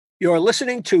You're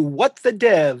listening to What the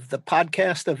Dev, the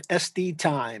podcast of SD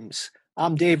Times.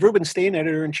 I'm Dave Rubenstein,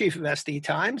 editor in chief of SD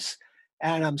Times,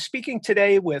 and I'm speaking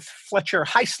today with Fletcher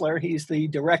Heisler. He's the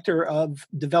director of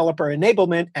developer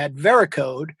enablement at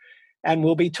Veracode, and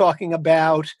we'll be talking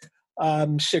about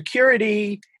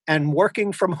security and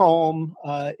working from home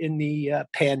in the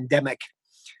pandemic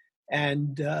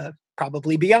and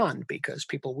probably beyond, because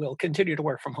people will continue to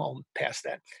work from home past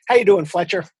that. How you doing,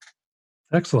 Fletcher?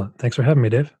 Excellent. Thanks for having me,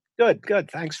 Dave. Good, good.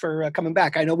 Thanks for coming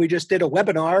back. I know we just did a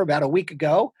webinar about a week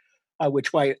ago, which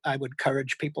I would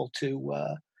encourage people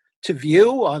to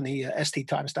view on the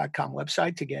sttimes.com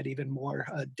website to get even more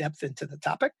depth into the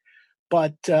topic.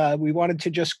 But we wanted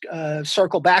to just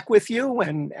circle back with you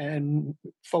and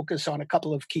focus on a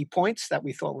couple of key points that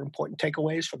we thought were important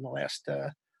takeaways from the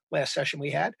last session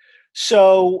we had.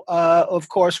 So, of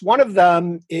course, one of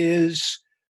them is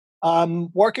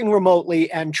working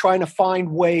remotely and trying to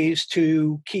find ways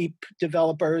to keep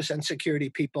developers and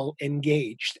security people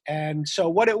engaged. And so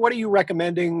what are you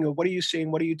recommending? What are you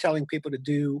seeing? What are you telling people to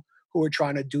do who are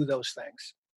trying to do those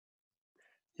things?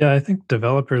 Yeah, I think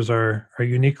developers are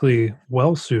uniquely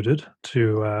well suited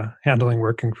to handling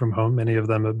working from home. Many of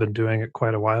them have been doing it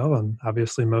quite a while, and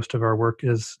obviously most of our work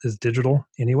is digital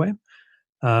anyway.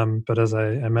 But as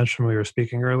I mentioned when we were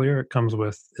speaking earlier, it comes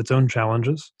with its own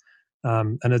challenges,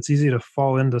 and it's easy to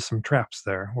fall into some traps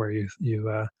there where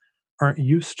you aren't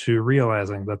used to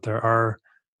realizing that there are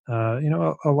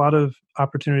a lot of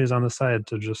opportunities on the side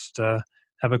to just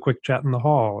have a quick chat in the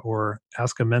hall or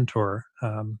ask a mentor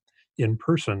in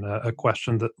person a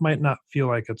question that might not feel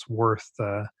like it's worth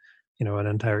an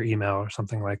entire email or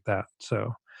something like that.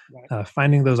 So Right.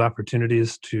 finding those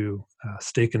opportunities to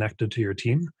stay connected to your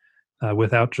team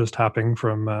without just hopping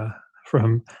from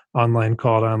online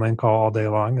call to online call all day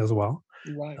long as well.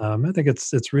 Right. I think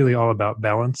it's really all about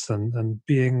balance and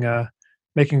being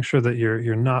making sure that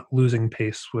you're not losing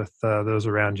pace with those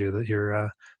around you, that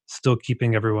you're still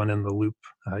keeping everyone in the loop,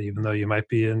 even though you might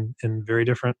be in very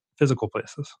different physical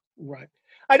places. Right.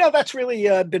 I know that's really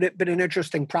been an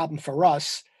interesting problem for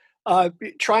us.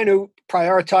 Trying to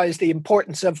prioritize the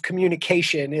importance of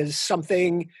communication is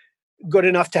something good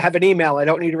enough to have an email. I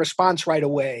don't need a response right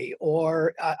away.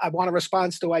 Or I want a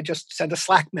response. Do I just send a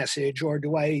Slack message, or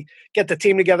do I get the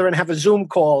team together and have a Zoom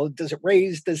call? Does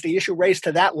the issue raise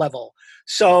to that level?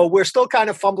 So we're still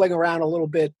kind of fumbling around a little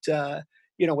bit,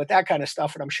 with that kind of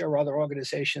stuff. And I'm sure other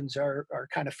organizations are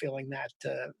kind of feeling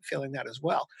that as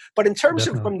well. But in terms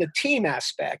of Definitely. from the team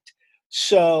aspect,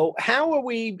 so how are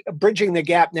we bridging the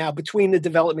gap now between the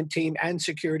development team and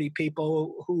security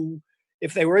people who,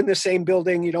 if they were in the same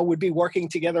building, would be working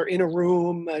together in a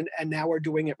room, and now we're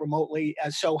doing it remotely.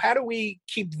 So how do we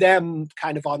keep them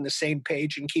kind of on the same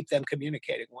page and keep them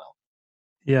communicating well?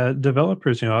 Yeah,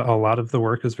 developers, a lot of the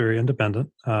work is very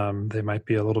independent. They might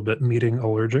be a little bit meeting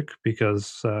allergic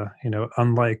because,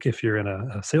 unlike if you're in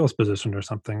a sales position or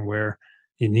something where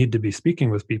you need to be speaking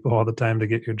with people all the time to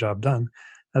get your job done,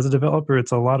 as a developer,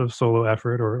 it's a lot of solo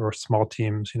effort or small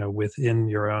teams, within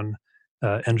your own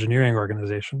engineering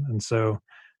organization. And so,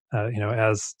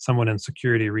 as someone in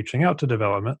security reaching out to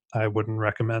development, I wouldn't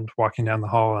recommend walking down the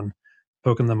hall and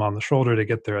poking them on the shoulder to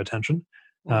get their attention.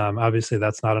 Right, Obviously,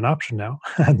 that's not an option now.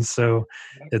 And so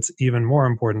right, it's even more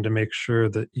important to make sure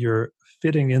that you're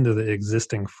fitting into the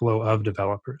existing flow of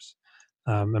developers.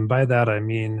 And by that, I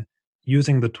mean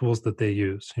using the tools that they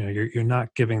use. You're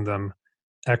not giving them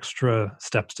extra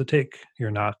steps to take.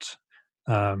 You're not,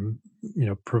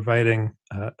 providing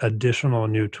additional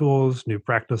new tools, new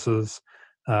practices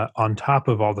on top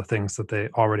of all the things that they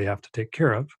already have to take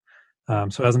care of.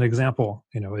 right, So, as an example,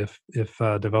 if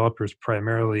developers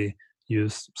primarily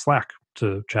use Slack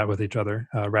to chat with each other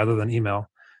rather than email,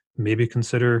 maybe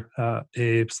consider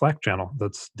a Slack channel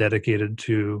that's dedicated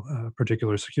to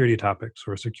particular security topics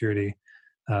or security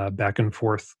back and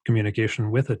forth communication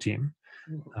with a team.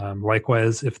 mhm,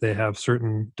 Likewise, if they have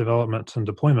certain development and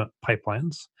deployment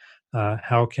pipelines,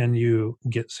 how can you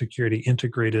get security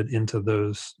integrated into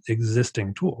those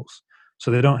existing tools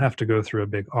so they don't have to go through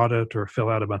a big audit or fill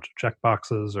out a bunch of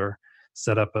checkboxes or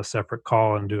set up a separate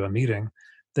call and do a meeting?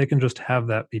 They can just have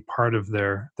that be part of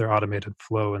their automated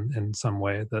flow in some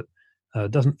way that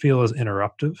doesn't feel as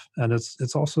interruptive, and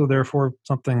it's also therefore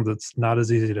something that's not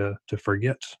as easy to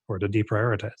forget or to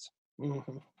deprioritize.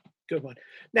 mhm. Good one.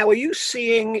 Now, are you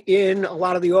seeing in a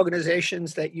lot of the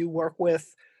organizations that you work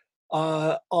with,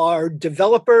 are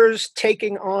developers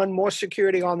taking on more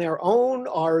security on their own?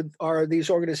 Are these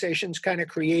organizations kind of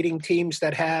creating teams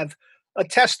that have a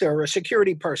tester, a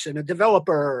security person, a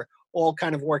developer, all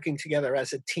kind of working together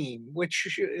as a team?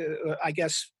 Which I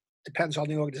guess depends on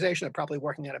the organization. They're probably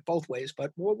working at it both ways.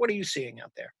 But what are you seeing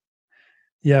out there?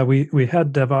 Yeah, we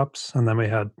had DevOps and then we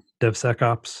had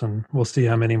DevSecOps, and we'll see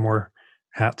how many more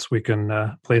hats we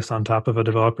can place on top of a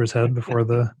developer's head before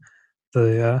the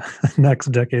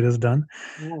next decade is done.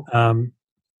 Mm. Um,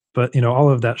 but all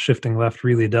of that shifting left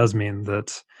really does mean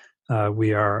that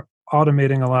we are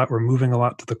automating a lot. We're moving a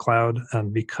lot to the cloud,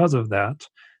 and because of that,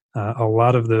 a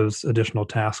lot of those additional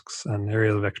tasks and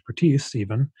areas of expertise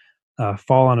even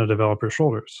fall on a developer's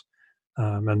shoulders.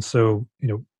 And so,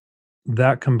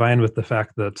 that combined with the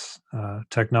fact that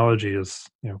technology is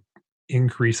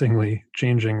increasingly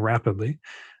changing rapidly,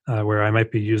 where I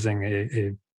might be using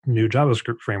a new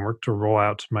JavaScript framework to roll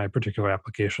out my particular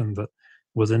application that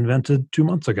was invented 2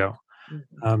 months ago.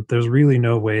 Mhm. There's really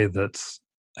no way that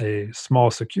a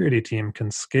small security team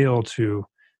can scale to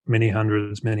many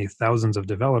hundreds, many thousands of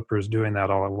developers doing that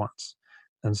all at once.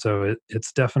 And so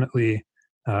it's definitely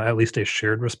at least a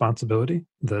shared responsibility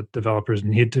that developers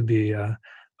need to be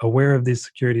aware of these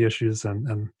security issues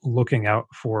and looking out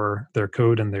for their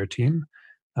code and their team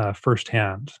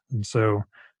firsthand. And so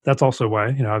that's also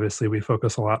why, obviously we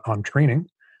focus a lot on training.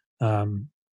 Um,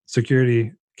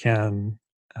 Security can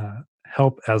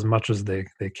help as much as they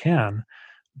can,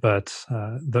 but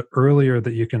the earlier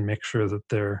that you can make sure that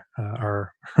there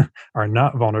are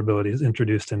not vulnerabilities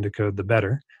introduced into code, the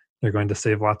better. They're going to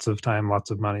save lots of time,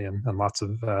 lots of money, and lots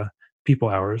of people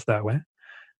hours that way.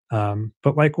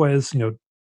 But likewise,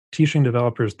 teaching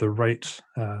developers the right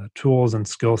tools and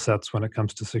skill sets when it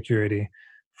comes to security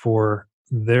for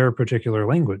their particular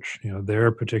language,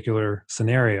 their particular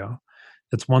scenario.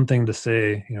 It's one thing to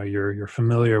say, you're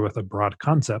familiar with a broad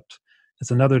concept.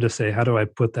 It's another to say, how do I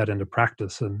put that into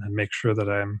practice and make sure that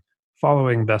I'm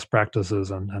following best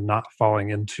practices and not falling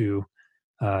into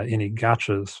any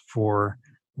gotchas for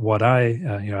what I,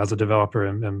 as a developer,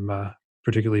 am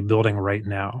particularly building right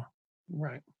now.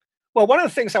 Right. Well, one of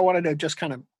the things I wanted to just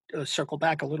kind of circle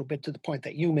back a little bit to the point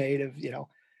that you made of,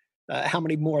 how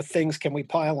many more things can we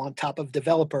pile on top of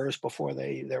developers before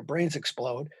their brains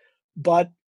explode?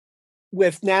 But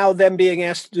with now them being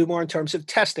asked to do more in terms of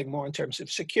testing, more in terms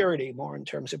of security, more in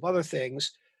terms of other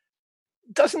things,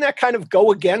 doesn't that kind of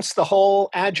go against the whole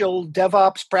agile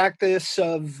DevOps practice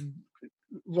of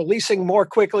releasing more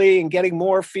quickly and getting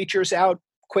more features out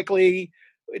quickly?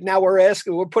 Now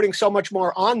we're putting so much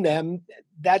more on them.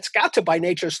 That's got to by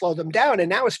nature slow them down. And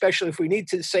now, especially if we need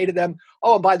to say to them,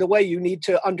 oh, and by the way, you need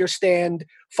to understand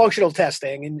functional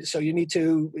testing. And so you need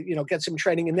to, get some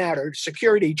training in that, or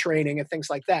security training and things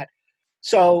like that.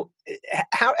 So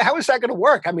how is that going to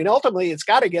work? I mean, ultimately, it's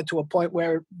got to get to a point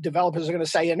where developers are going to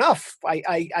say, enough.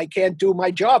 I can't do my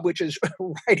job, which is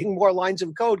writing more lines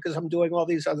of code because I'm doing all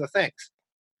these other things.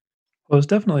 Well, there's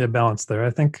definitely a balance there.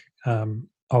 I think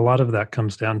a lot of that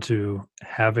comes down to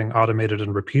having automated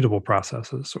and repeatable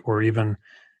processes, or even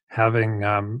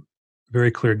having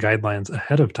very clear guidelines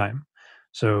ahead of time.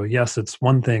 So, yes, it's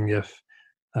one thing if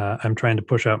I'm trying to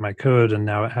push out my code and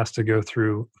now it has to go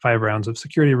through 5 rounds of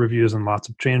security reviews and lots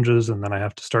of changes, and then I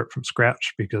have to start from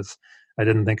scratch because I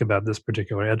didn't think about this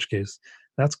particular edge case.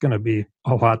 That's going to be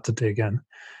a lot to take in,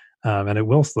 and it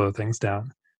will slow things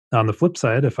down. On the flip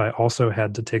side, if I also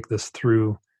had to take this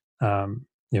through,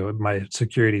 my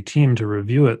security team to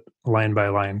review it line by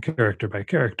line, character by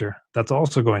character, that's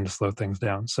also going to slow things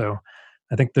down. So,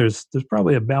 I think there's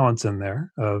probably a balance in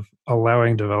there of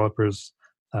allowing developers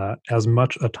as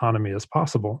much autonomy as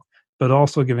possible, but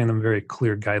also giving them very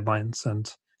clear guidelines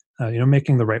and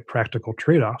making the right practical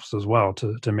trade offs as well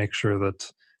to make sure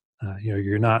that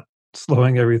you're not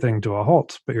slowing everything to a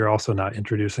halt, but you're also not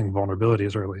introducing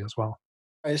vulnerabilities early as well.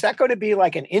 Is that going to be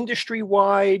like an industry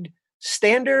wide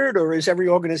standard, or is every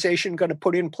organization going to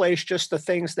put in place just the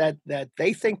things that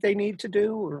they think they need to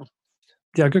do? Or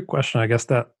Yeah, good question. I guess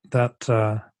that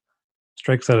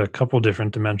strikes at a couple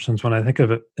different dimensions. When I think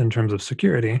of it in terms of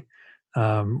security,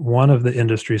 one of the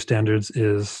industry standards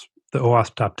is the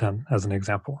OWASP Top 10, as an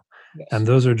example. And yes,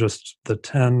 those are just the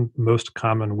 10 most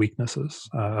common weaknesses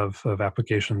of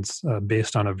applications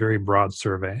based on a very broad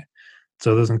survey.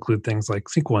 So those include things like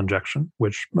SQL injection,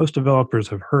 which most developers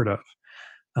have heard of.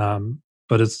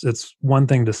 But it's one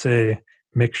thing to say,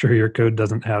 make sure your code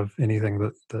doesn't have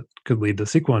anything that could lead to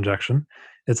SQL injection.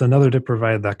 It's another to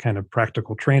provide that kind of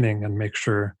practical training and make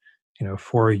sure,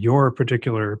 for your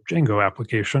particular Django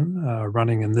application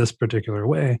running in this particular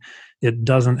way, it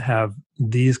doesn't have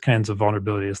these kinds of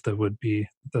vulnerabilities that would be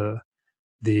the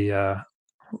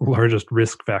largest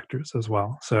risk factors as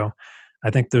well. So I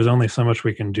think there's only so much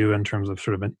we can do in terms of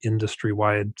sort of an industry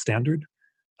wide standard.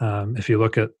 If you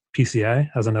look at PCI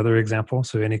as another example,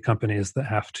 so any companies that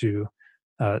have to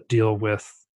deal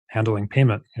with handling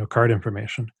payment, card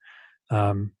information,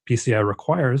 PCI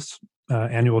requires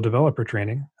annual developer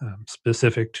training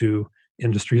specific to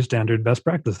industry standard best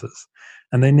practices.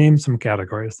 And they name some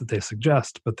categories that they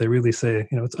suggest, but they really say,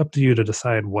 it's up to you to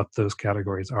decide what those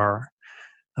categories are.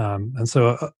 And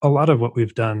so a lot of what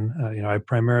we've done, I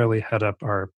primarily head up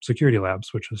our security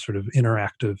labs, which is sort of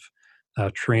interactive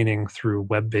training through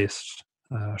web-based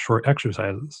short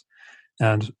exercises.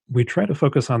 And we try to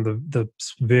focus on the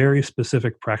very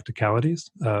specific practicalities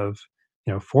of,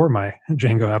 for my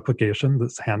Django application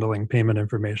that's handling payment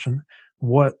information,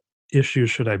 what issues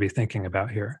should I be thinking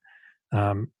about here?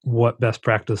 What best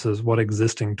practices, what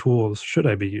existing tools should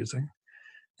I be using?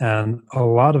 And a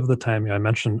lot of the time, I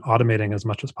mentioned automating as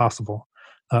much as possible.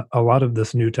 A lot of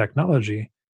this new technology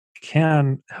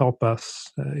can help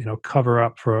us, cover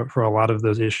up for a lot of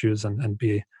those issues and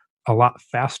be a lot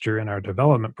faster in our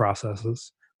development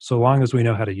processes, so long as we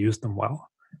know how to use them well.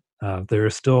 There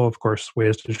are still, of course,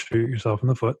 ways to shoot yourself in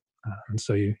the foot. And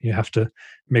so you have to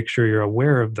make sure you're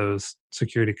aware of those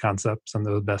security concepts and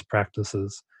those best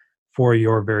practices for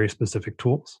your very specific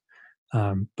tools.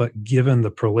 But given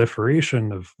the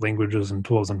proliferation of languages and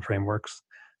tools and frameworks,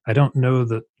 I don't know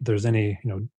that there's any,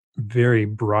 very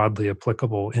broadly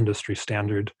applicable industry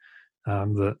standard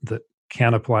that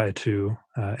can apply to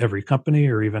every company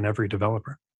or even every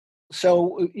developer.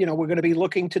 So, we're going to be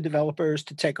looking to developers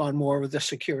to take on more of the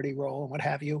security role and what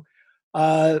have you.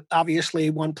 Obviously,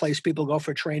 one place people go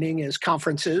for training is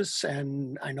conferences,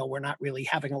 and I know we're not really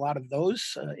having a lot of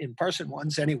those in-person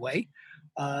ones anyway,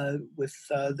 with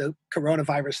the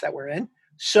coronavirus that we're in.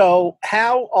 So,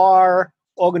 how are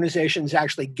organizations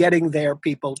actually getting their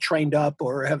people trained up,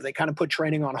 or have they kind of put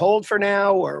training on hold for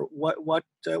now, or what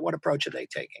approach are they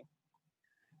taking?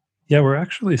 Yeah, we're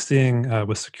actually seeing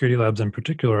with security labs in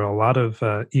particular a lot of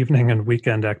evening and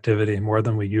weekend activity more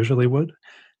than we usually would.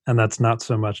 And that's not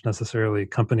so much necessarily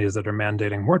companies that are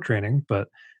mandating more training, but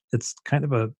it's kind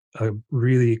of a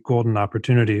really golden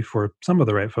opportunity for some of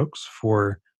the right folks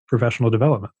for professional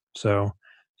development. So,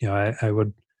 I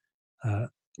would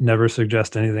never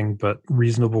suggest anything but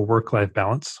reasonable work-life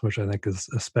balance, which I think is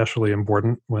especially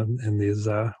important when in these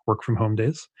work from home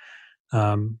days.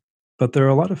 Um, but there are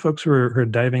a lot of folks who are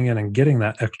diving in and getting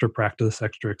that extra practice,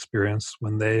 extra experience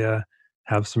when they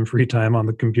have some free time on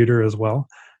the computer as well,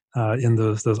 in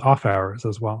those off hours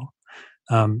as well.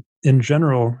 In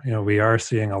general, we are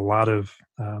seeing a lot of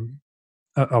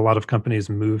companies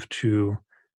move to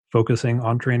focusing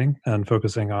on training and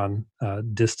focusing on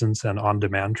distance and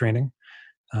on-demand training.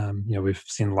 We've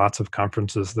seen lots of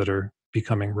conferences that are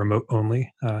becoming remote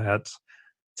only at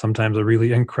sometimes a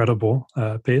really incredible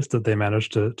pace that they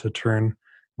managed to turn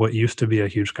what used to be a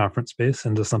huge conference space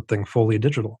into something fully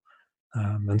digital.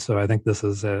 And so I think this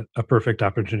is a perfect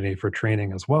opportunity for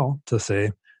training as well to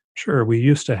say, sure, we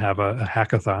used to have a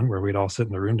hackathon where we'd all sit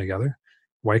in the room together.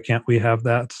 Why can't we have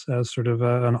that as sort of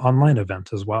an online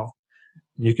event as well?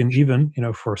 You can even,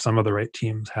 for some of the right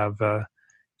teams, have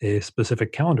a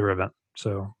specific calendar event.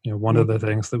 So, one of the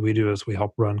things that we do is we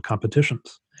help run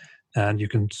competitions. And you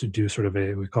can do sort of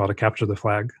we call it a capture the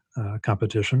flag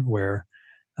competition where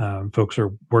folks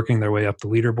are working their way up the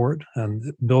leaderboard, and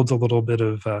it builds a little bit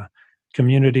of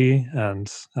community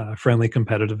and friendly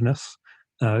competitiveness.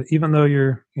 Even though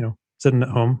you're, sitting at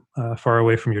home far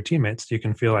away from your teammates, you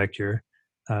can feel like you're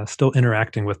still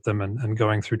interacting with them and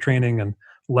going through training and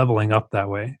leveling up that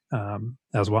way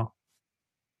as well.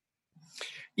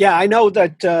 Yeah, I know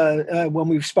that when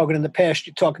we've spoken in the past,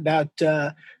 you talk about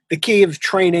the key of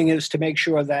training is to make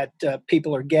sure that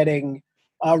people are getting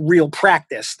real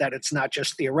practice, that it's not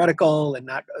just theoretical and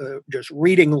not just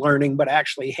reading, learning, but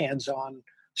actually hands-on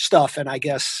stuff. And I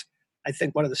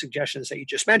think one of the suggestions that you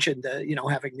just mentioned,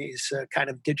 having these kind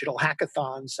of digital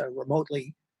hackathons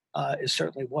remotely is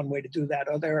certainly one way to do that.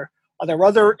 Are there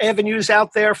other avenues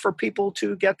out there for people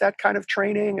to get that kind of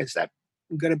training? Is that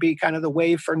going to be kind of the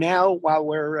wave for now while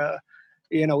we're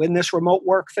in this remote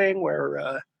work thing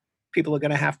where people are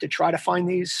going to have to try to find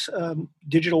these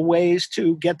digital ways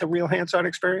to get the real hands-on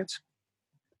experience?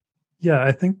 Yeah,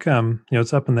 I think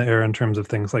it's up in the air in terms of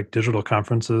things like digital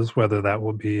conferences, whether that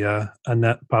will be a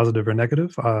net positive or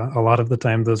negative. A lot of the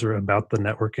time, those are about the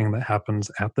networking that happens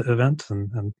at the event,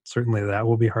 and certainly that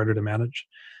will be harder to manage.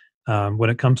 When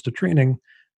it comes to training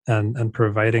and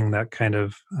providing that kind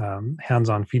of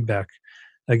hands-on feedback,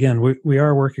 again, we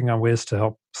are working on ways to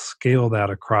help scale that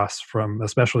across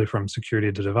especially from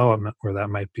security to development, where that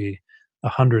might be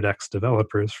 100x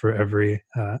developers for every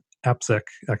AppSec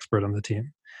expert on the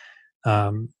team.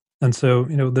 And so,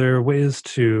 there are ways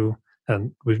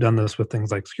and we've done this with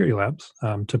things like security labs,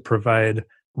 to provide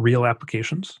real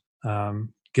applications,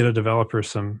 get a developer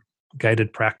some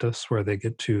guided practice where they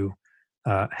get to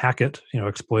hack it,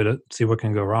 exploit it, see what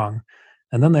can go wrong,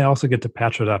 And then they also get to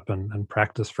patch it up and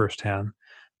practice firsthand.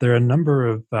 There are a number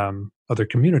of other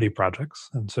community projects.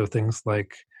 And so things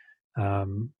like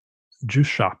um, Juice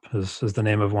Shop is the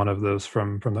name of one of those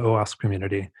from the OWASP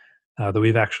community that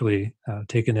we've actually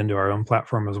taken into our own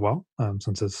platform as well,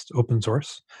 since it's open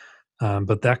source.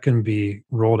 But that can be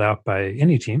rolled out by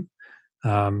any team.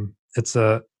 It's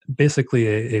basically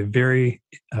a very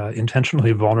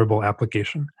intentionally vulnerable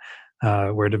application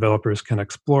where developers can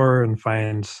explore and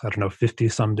find, I don't know, 50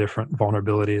 some different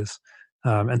vulnerabilities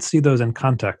and see those in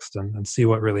context and see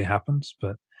what really happens.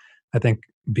 But I think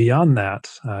beyond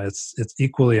that, it's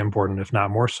equally important, if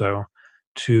not more so,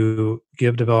 to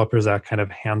give developers that kind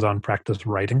of hands-on practice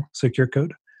writing secure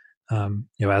code.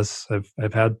 As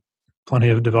I've had plenty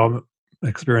of development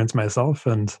experience myself,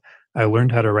 and I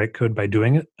learned how to write code by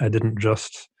doing it. I didn't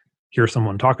just hear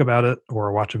someone talk about it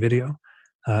or watch a video.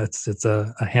 It's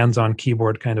a hands-on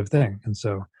keyboard kind of thing, and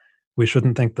so we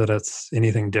shouldn't think that it's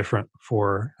anything different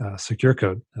for secure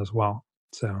code as well.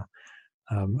 So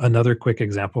another quick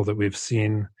example that we've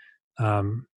seen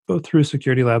both through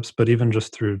security labs, but even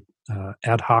just through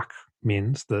ad hoc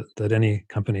means that any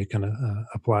company can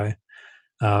apply.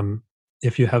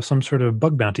 If you have some sort of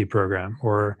bug bounty program,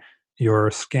 or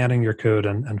you're scanning your code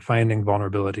and finding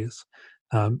vulnerabilities,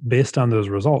 based on those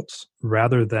results,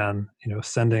 rather than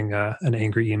sending an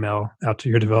angry email out to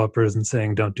your developers and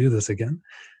saying don't do this again,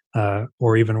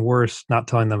 or even worse, not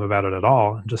telling them about it at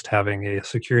all, and just having a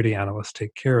security analyst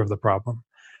take care of the problem.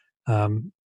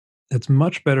 It's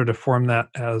much better to form that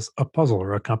as a puzzle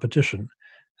or a competition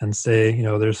and say,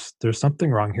 there's something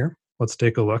wrong here. Let's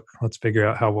take a look. Let's figure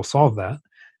out how we'll solve that,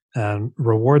 and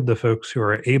reward the folks who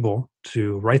are able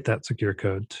to write that secure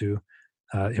code to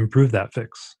improve that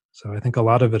fix. So I think a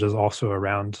lot of it is also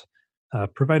around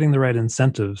providing the right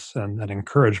incentives and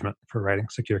encouragement for writing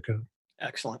secure code.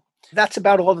 Excellent. That's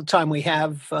about all the time we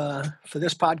have for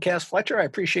this podcast, Fletcher. I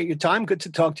appreciate your time. Good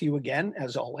to talk to you again,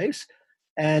 as always.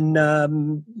 And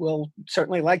we'll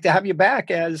certainly like to have you back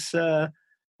as the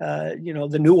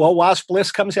new OWASP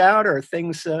list comes out, or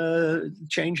things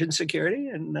change in security,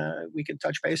 and we can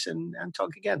touch base and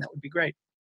talk again. That would be great.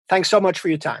 Thanks so much for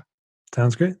your time.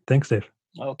 Sounds great. Thanks, Dave.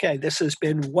 Okay, this has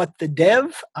been What the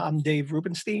Dev. I'm Dave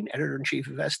Rubenstein, editor-in-chief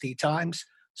of ST Times.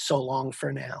 So long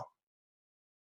for now.